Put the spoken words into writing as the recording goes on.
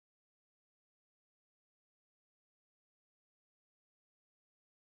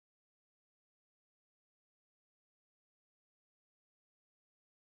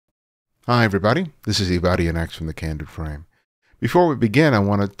Hi everybody, this is Ibarionex from the Candid Frame. Before we begin, I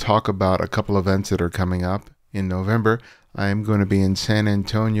want to talk about a couple events that are coming up. In November, I am going to be in San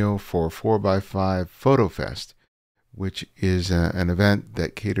Antonio for 4x5 Photo Fest, which is an event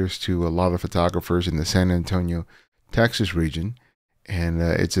that caters to a lot of photographers in the San Antonio, Texas region. And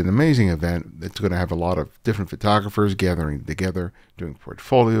it's an amazing event that's going to have a lot of different photographers gathering together, doing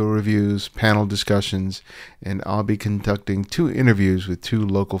portfolio reviews, panel discussions, and I'll be conducting 2 interviews with 2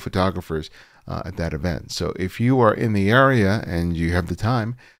 local photographers at that event. So if you are in the area and you have the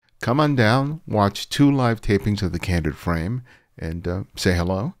time, come on down, watch 2 live tapings of the Candid Frame, and say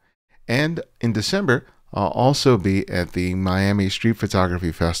hello. And in December, I'll also be at the Miami Street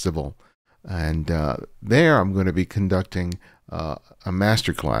Photography Festival. And there I'm going to be conducting a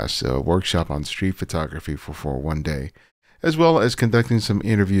masterclass, a workshop on street photography for 1 day, as well as conducting some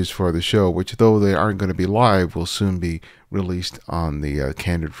interviews for the show, which, though they aren't going to be live, will soon be released on the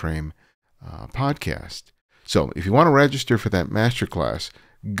Candid Frame podcast. So if you want to register for that masterclass,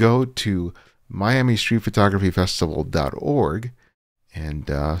 go to miamistreetphotographyfestival.org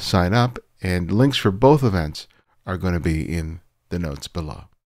and sign up, and links for both events are going to be in the notes below.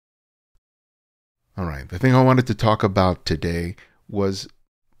 All right, the thing I wanted to talk about today was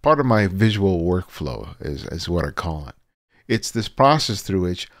part of my visual workflow, is what I call it. It's this process through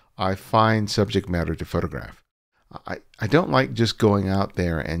which I find subject matter to photograph. I don't like just going out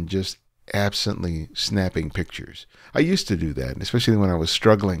there and just absently snapping pictures. I used to do that, especially when I was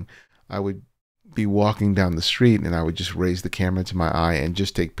struggling. I would be walking down the street and I would just raise the camera to my eye and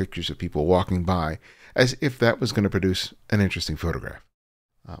just take pictures of people walking by as if that was going to produce an interesting photograph.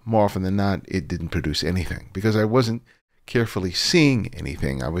 More often than not, it didn't produce anything because I wasn't carefully seeing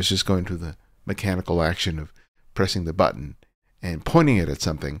anything. I was just going through the mechanical action of pressing the button and pointing it at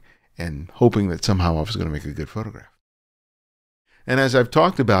something and hoping that somehow I was going to make a good photograph. And as I've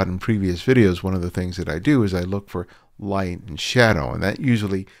talked about in previous videos, one of the things that I do is I look for light and shadow, and that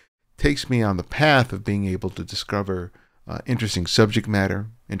usually takes me on the path of being able to discover interesting subject matter,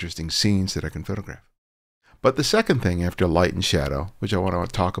 interesting scenes that I can photograph. But the second thing after light and shadow, which I want to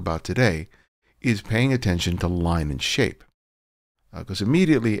talk about today, is paying attention to line and shape. Because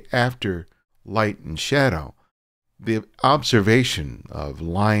immediately after light and shadow, the observation of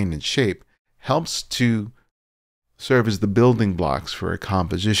line and shape helps to serve as the building blocks for a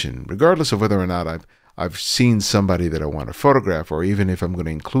composition, regardless of whether or not I've seen somebody that I want to photograph, or even if I'm going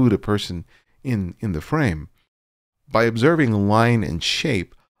to include a person in the frame. By observing line and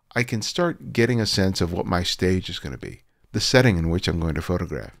shape, I can start getting a sense of what my stage is going to be, the setting in which I'm going to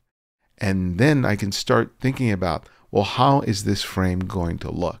photograph. And then I can start thinking about, well, how is this frame going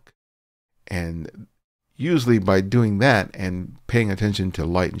to look? And usually by doing that and paying attention to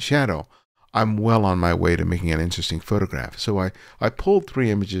light and shadow, I'm well on my way to making an interesting photograph. So I pulled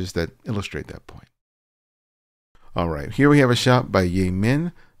 3 images that illustrate that point. All right, here we have a shot by Ye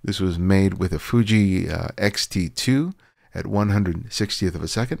Min. This was made with a Fuji X-T2 at 1/160th of a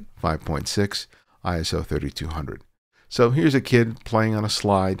second, 5.6, ISO 3200. So here's a kid playing on a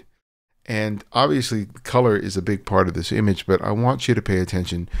slide, and obviously color is a big part of this image, but I want you to pay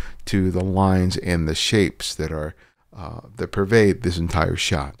attention to the lines and the shapes that are that pervade this entire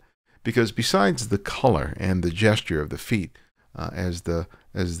shot. Because besides the color and the gesture of the feet as the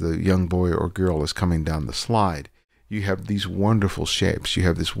young boy or girl is coming down the slide, you have these wonderful shapes. You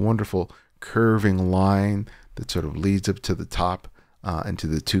have this wonderful curving line that sort of leads up to the top and to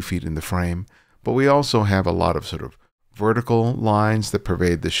the 2 feet in the frame. But we also have a lot of sort of vertical lines that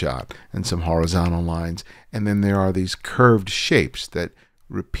pervade the shot and some horizontal lines. And then there are these curved shapes that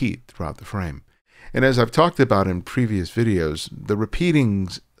repeat throughout the frame. And as I've talked about in previous videos, the repeating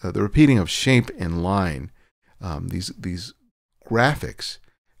of shape and line, these graphics,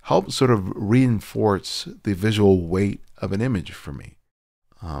 help sort of reinforce the visual weight of an image for me.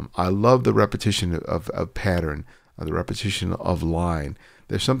 I love the repetition of pattern, the repetition of line.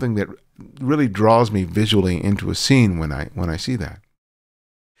 There's something that really draws me visually into a scene when I see that.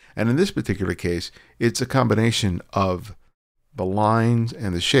 And in this particular case, it's a combination of the lines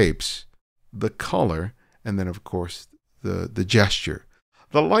and the shapes, the color, and then of course the gesture.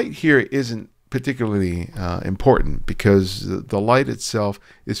 The light here isn't particularly important because the light itself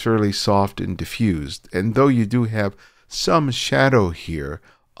is fairly soft and diffused. And though you do have some shadow here,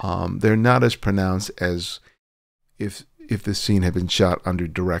 they're not as pronounced as if the scene had been shot under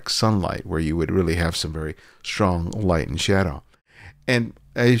direct sunlight, where you would really have some very strong light and shadow. And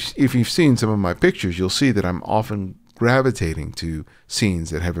if you've seen some of my pictures, you'll see that I'm often gravitating to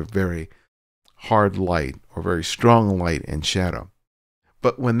scenes that have a very hard light or very strong light and shadow.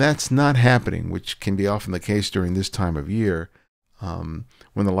 But when that's not happening, which can be often the case during this time of year,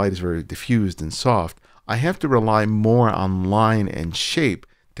 when the light is very diffused and soft, I have to rely more on line and shape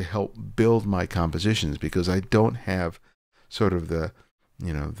to help build my compositions, because I don't have sort of the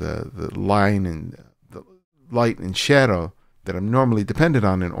line and the light and shadow that I'm normally dependent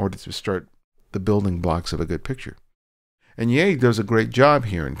on in order to start the building blocks of a good picture. And Ye does a great job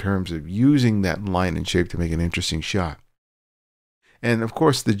here in terms of using that line and shape to make an interesting shot. And of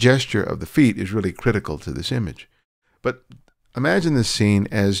course, the gesture of the feet is really critical to this image. But imagine this scene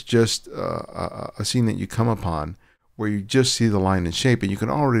as just a scene that you come upon where you just see the line and shape, and you can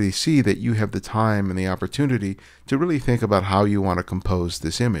already see that you have the time and the opportunity to really think about how you want to compose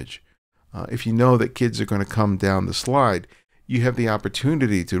this image. If you know that kids are going to come down the slide, you have the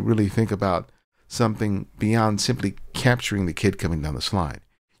opportunity to really think about something beyond simply capturing the kid coming down the slide.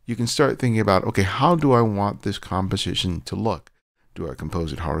 You can start thinking about, okay, how do I want this composition to look? Do I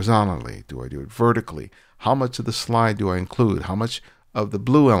compose it horizontally? Do I do it vertically? How much of the slide do I include? How much of the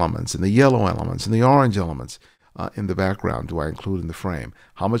blue elements and the yellow elements and the orange elements in the background do I include in the frame?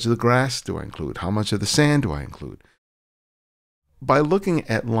 How much of the grass do I include? How much of the sand do I include? By looking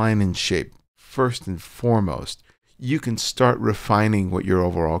at line and shape, first and foremost, you can start refining what your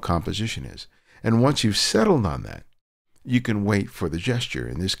overall composition is. And once you've settled on that, you can wait for the gesture,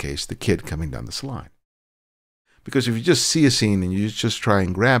 in this case, the kid coming down the slide. Because if you just see a scene and you just try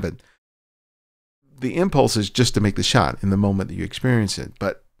and grab it, the impulse is just to make the shot in the moment that you experience it,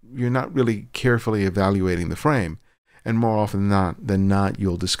 but you're not really carefully evaluating the frame. And more often than not,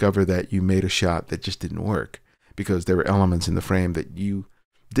 you'll discover that you made a shot that just didn't work because there were elements in the frame that you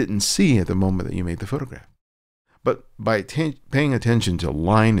didn't see at the moment that you made the photograph. But by paying attention to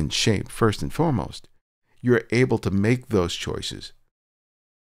line and shape first and foremost, you're able to make those choices.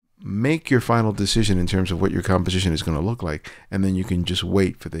 Make your final decision in terms of what your composition is going to look like, and then you can just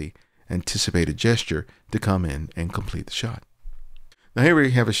wait for the anticipated gesture to come in and complete the shot. Now here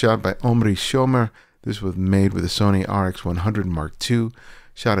we have a shot by Omri Shomer. This was made with a Sony RX100 Mark II,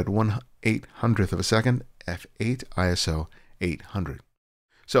 shot at 1/800th of a second, f8, ISO 800.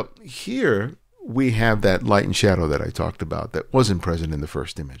 So here we have that light and shadow that I talked about that wasn't present in the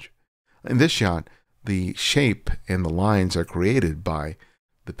first image. In this shot, the shape and the lines are created by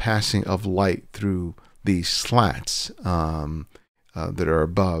the passing of light through these slats that are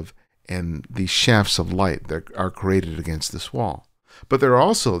above, and these shafts of light that are created against this wall. But there are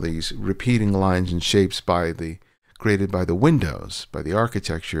also these repeating lines and shapes created by the windows, by the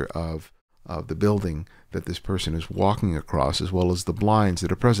architecture of the building that this person is walking across, as well as the blinds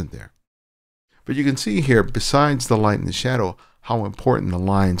that are present there. But you can see here, besides the light and the shadow, how important the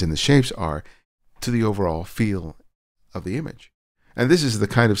lines and the shapes are to the overall feel of the image. And this is the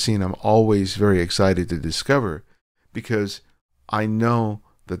kind of scene I'm always very excited to discover, because I know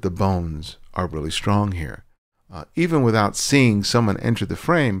that the bones are really strong here. Even without seeing someone enter the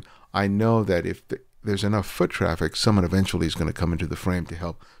frame, I know that if there's enough foot traffic, someone eventually is going to come into the frame to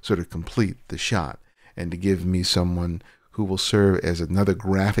help sort of complete the shot and to give me someone who will serve as another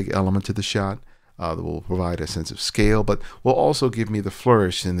graphic element to the shot that will provide a sense of scale, but will also give me the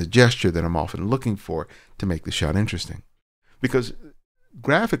flourish and the gesture that I'm often looking for to make the shot interesting. Because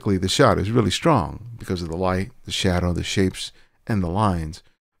graphically, the shot is really strong because of the light, the shadow, the shapes, and the lines,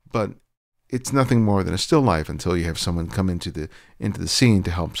 but it's nothing more than a still life until you have someone come into the scene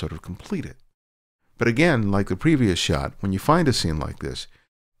to help sort of complete it. But again, like the previous shot, when you find a scene like this,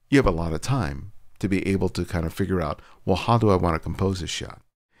 you have a lot of time to be able to kind of figure out, well, how do I want to compose this shot?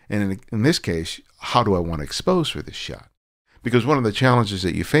 And in this case, how do I want to expose for this shot? Because one of the challenges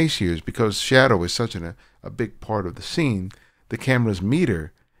that you face here is because shadow is such a big part of the scene, the camera's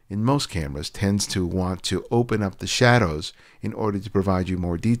meter, in most cameras, tends to want to open up the shadows in order to provide you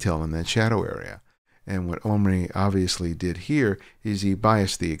more detail in that shadow area. And what Omri obviously did here is he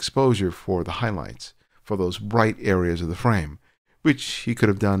biased the exposure for the highlights, for those bright areas of the frame, which he could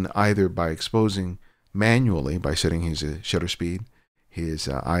have done either by exposing manually by setting his shutter speed, his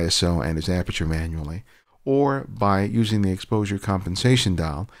ISO, and his aperture manually, or by using the exposure compensation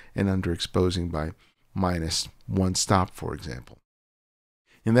dial and underexposing by -1 stop, for example.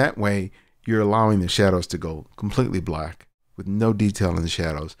 In that way, you're allowing the shadows to go completely black with no detail in the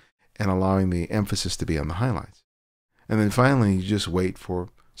shadows and allowing the emphasis to be on the highlights. And then finally, you just wait for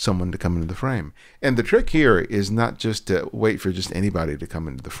someone to come into the frame. And the trick here is not just to wait for just anybody to come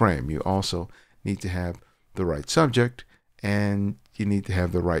into the frame. You also need to have the right subject, and you need to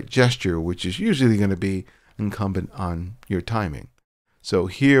have the right gesture, which is usually going to be incumbent on your timing. So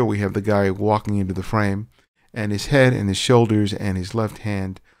here we have the guy walking into the frame, and his head and his shoulders and his left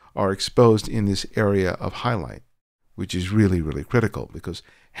hand are exposed in this area of highlight, which is really, really critical, because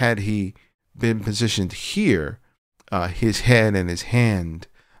had he been positioned here, his head and his hand,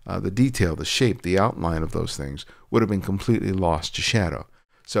 the detail, the shape, the outline of those things would have been completely lost to shadow.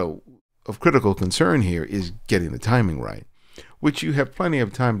 So of critical concern here is getting the timing right, which you have plenty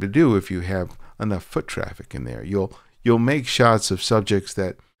of time to do if you have enough foot traffic in there. You'll make shots of subjects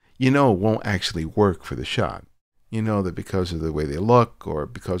that won't actually work for the shot. You know that because of the way they look, or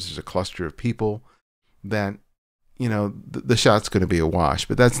because there's a cluster of people, that the shot's going to be a wash.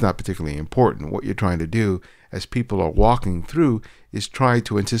 But that's not particularly important. What you're trying to do as people are walking through is try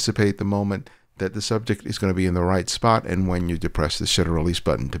to anticipate the moment that the subject is going to be in the right spot and when you depress the shutter release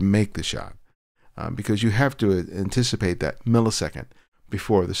button to make the shot. Because you have to anticipate that millisecond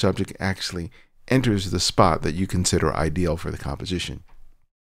before the subject actually enters the spot that you consider ideal for the composition.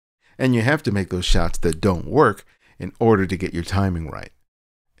 And you have to make those shots that don't work in order to get your timing right.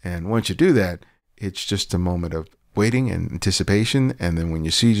 And once you do that, it's just a moment of waiting and anticipation. And then when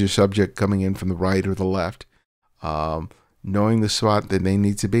you see your subject coming in from the right or the left, knowing the spot that they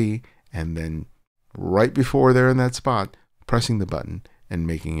need to be, and then right before they're in that spot, pressing the button and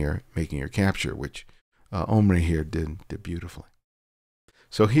making your capture, which Omri here did beautifully.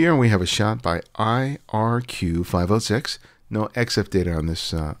 So here we have a shot by IRQ506. No EXIF data on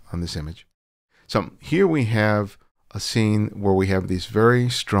this image. So here we have a scene where we have these very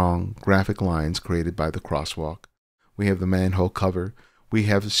strong graphic lines created by the crosswalk. We have the manhole cover. We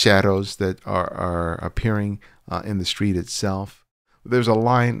have shadows that are appearing in the street itself. There's a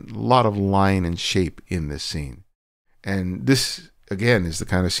lot of line and shape in this scene. And this, again, is the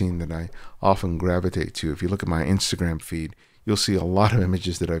kind of scene that I often gravitate to. If you look at my Instagram feed, you'll see a lot of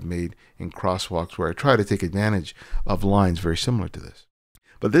images that I've made in crosswalks where I try to take advantage of lines very similar to this.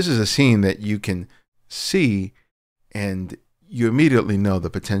 But this is a scene that you can see and you immediately know the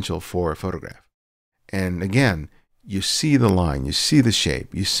potential for a photograph. And again, you see the line, you see the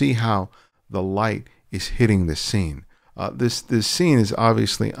shape, you see how the light is hitting the scene. This scene is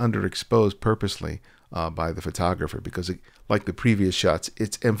obviously underexposed purposely by the photographer because, like the previous shots,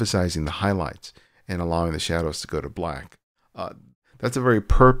 it's emphasizing the highlights and allowing the shadows to go to black. That's a very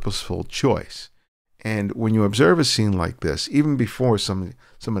purposeful choice. And when you observe a scene like this, even before someone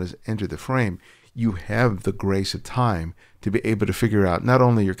has entered the frame, you have the grace of time to be able to figure out not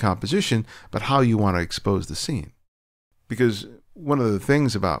only your composition, but how you want to expose the scene. Because one of the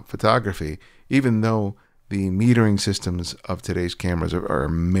things about photography, even though the metering systems of today's cameras are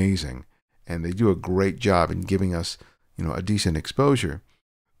amazing, and they do a great job in giving us, a decent exposure,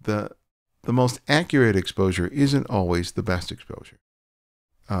 the most accurate exposure isn't always the best exposure.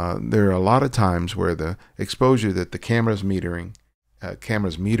 There are a lot of times where the exposure that the camera's meter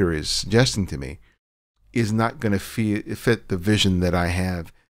is suggesting to me is not going to fit the vision that I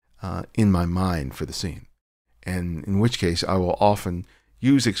have in my mind for the scene. And in which case, I will often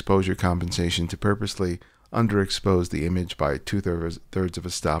use exposure compensation to purposely underexpose the image by 2/3 of a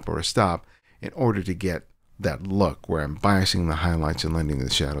stop or a stop in order to get that look where I'm biasing the highlights and letting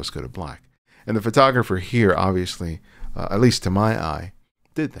the shadows go to black. And the photographer here, obviously, at least to my eye,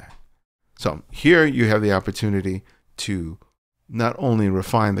 did that. So here you have the opportunity to not only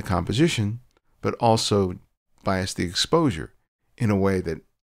refine the composition, but also bias the exposure in a way that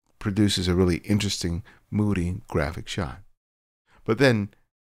produces a really interesting, moody, graphic shot. But then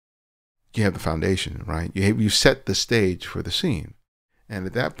you have the foundation, right? You set the stage for the scene. And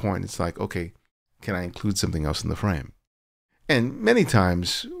at that point, it's like, okay, can I include something else in the frame? And many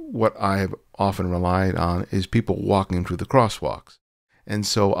times, what I've often relied on is people walking through the crosswalks. And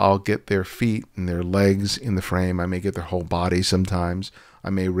so I'll get their feet and their legs in the frame. I may get their whole body sometimes. I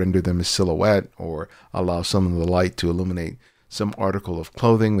may render them as silhouette or allow some of the light to illuminate some article of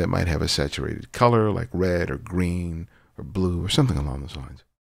clothing that might have a saturated color like red or green or blue or something along those lines.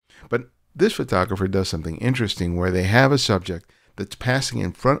 But this photographer does something interesting where they have a subject that's passing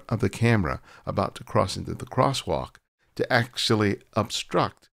in front of the camera about to cross into the crosswalk to actually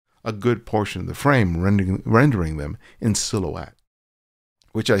obstruct a good portion of the frame, rendering them in silhouette,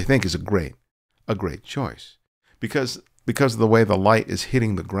 which I think is a great choice. Because of the way the light is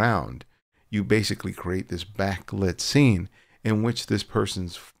hitting the ground, you basically create this backlit scene in which this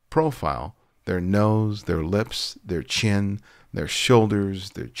person's profile, their nose, their lips, their chin, their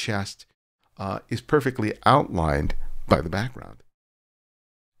shoulders, their chest, is perfectly outlined by the background.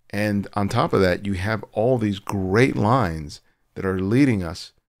 And on top of that, you have all these great lines that are leading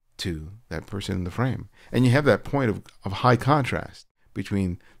us to that person in the frame. And you have that point of high contrast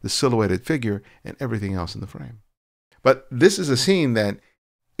between the silhouetted figure and everything else in the frame. But this is a scene that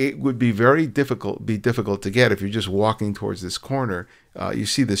it would be very difficult to get if you're just walking towards this corner. You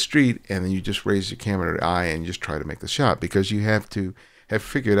see the street and then you just raise your camera to the eye and just try to make the shot, because you have to have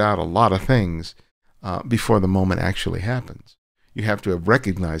figured out a lot of things before the moment actually happens. You have to have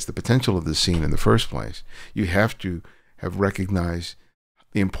recognized the potential of the scene in the first place. You have to have recognized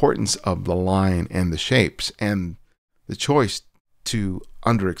the importance of the line and the shapes and the choice to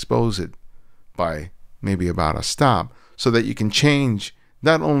underexpose it by maybe about a stop, so that you can change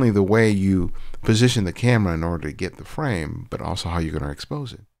not only the way you position the camera in order to get the frame, but also how you're going to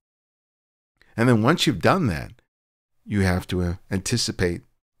expose it. And then once you've done that, you have to anticipate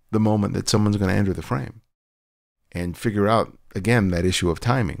the moment that someone's going to enter the frame and figure out, again, that issue of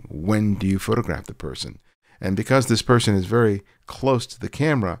timing. When do you photograph the person? And because this person is very close to the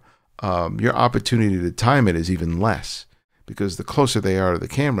camera, your opportunity to time it is even less, because the closer they are to the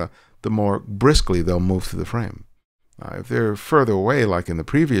camera, the more briskly they'll move through the frame. If they're further away, like in the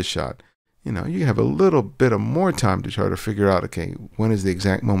previous shot, you have a little bit of more time to try to figure out, okay, when is the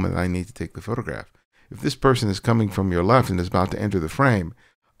exact moment I need to take the photograph? If this person is coming from your left and is about to enter the frame,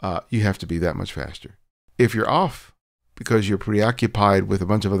 you have to be that much faster. If you're off because you're preoccupied with a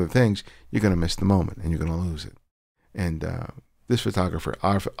bunch of other things, you're going to miss the moment and you're going to lose it. And this photographer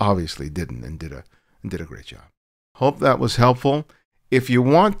obviously didn't, and did a great job. Hope that was helpful. If you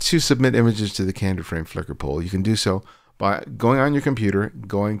want to submit images to the Candid Frame Flickr poll, you can do so by going on your computer,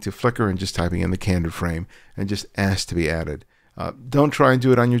 going to Flickr and just typing in the Candid Frame and just ask to be added. Don't try and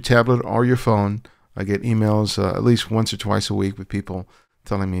do it on your tablet or your phone. I get emails at least once or twice a week with people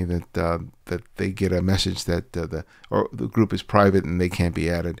telling me that they get a message that the group is private and they can't be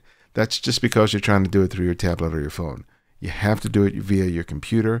added. That's just because you're trying to do it through your tablet or your phone. You have to do it via your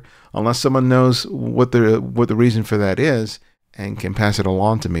computer, unless someone knows what the reason for that is and can pass it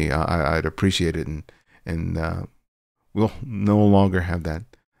along to me. I'd appreciate it, and we'll no longer have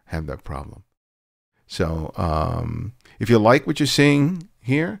that problem. So if you like what you're seeing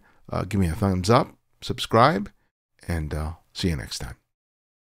here, give me a thumbs up, subscribe, and see you next time.